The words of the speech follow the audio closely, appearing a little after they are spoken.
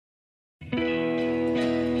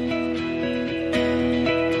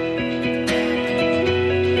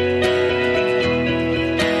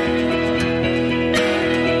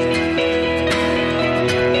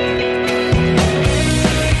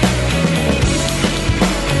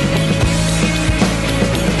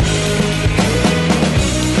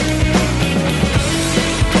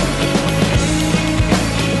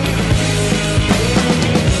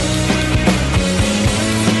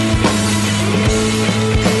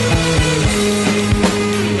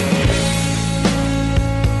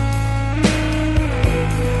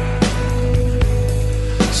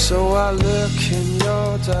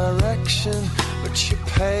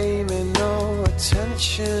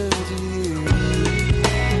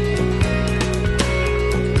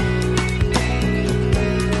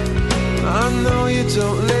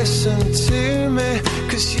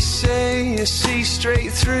you see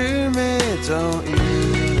straight through me, don't you?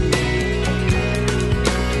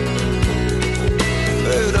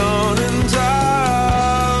 But on and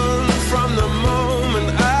on, from the moment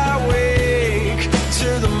I wake to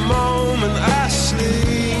the moment I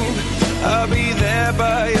sleep, I'll be there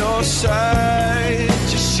by your side.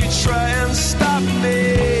 Just you try and stop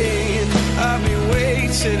me, I'll be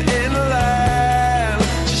waiting in line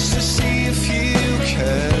just to see if you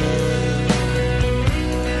can.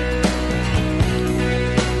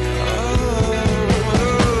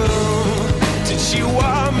 You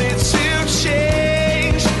want me to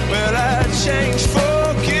change? Well, I change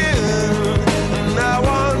for good, and I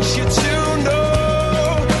want you to know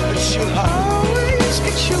that you'll always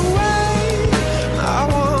get your way. I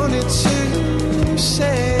wanted to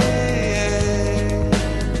say,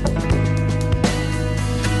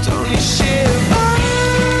 don't you shiver?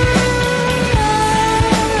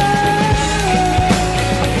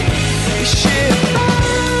 You shiver.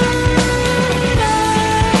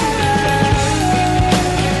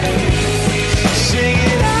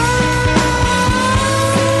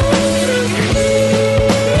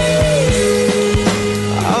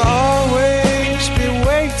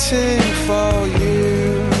 For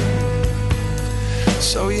you,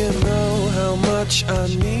 so you know how much I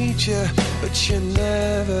need you, but you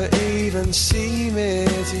never even see me,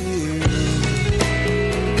 do you?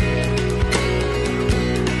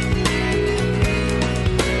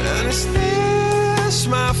 And is this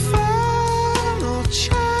my final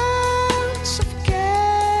chance of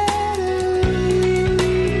getting you?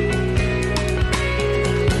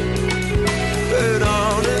 But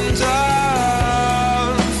on and on,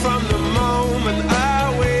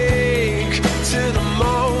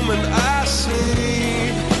 I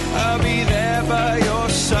sleep, I'll be there by your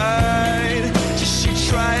side. Just you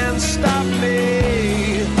try and stop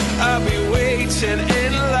me, I'll be waiting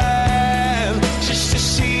in line just to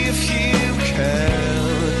see if you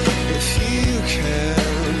can, if you can.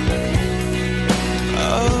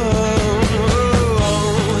 Oh,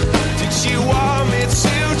 did you want me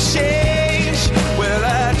to change? Well,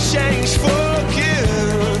 I changed for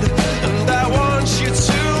good, and I want you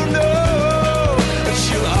to know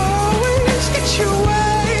you'll always get your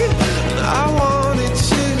way, and I wanted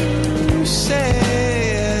to say,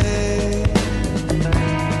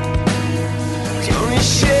 don't you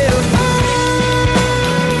shiver?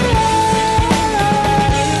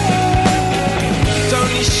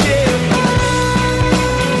 Don't you shiver?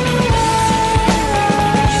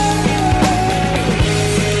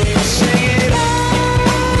 Sing it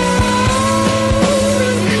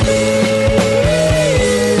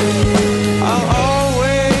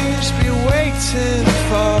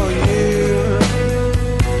for you.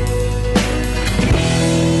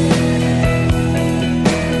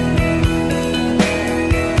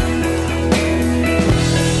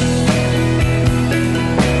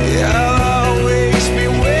 Yeah, I'll always be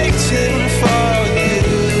waiting for you.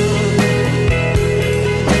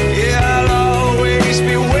 Yeah, I'll always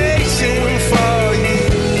be waiting for you.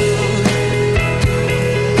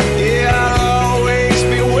 Yeah, I'll always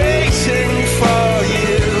be waiting for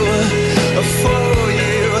you. For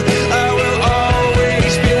you, I will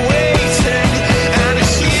always be waiting, and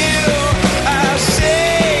it's you I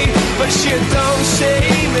say, but you don't see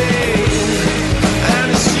me, and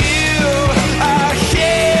it's you I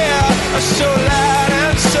hear, so loud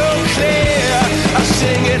and so clear, I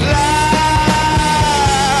sing it loud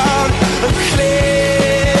and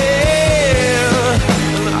clear,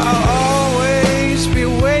 and I'll always be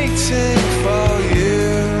waiting for you.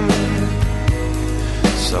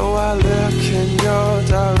 So I look in your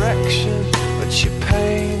direction, but you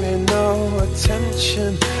pay me no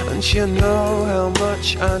attention, and you know how much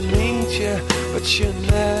I need you, but you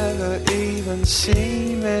never even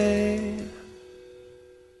see me.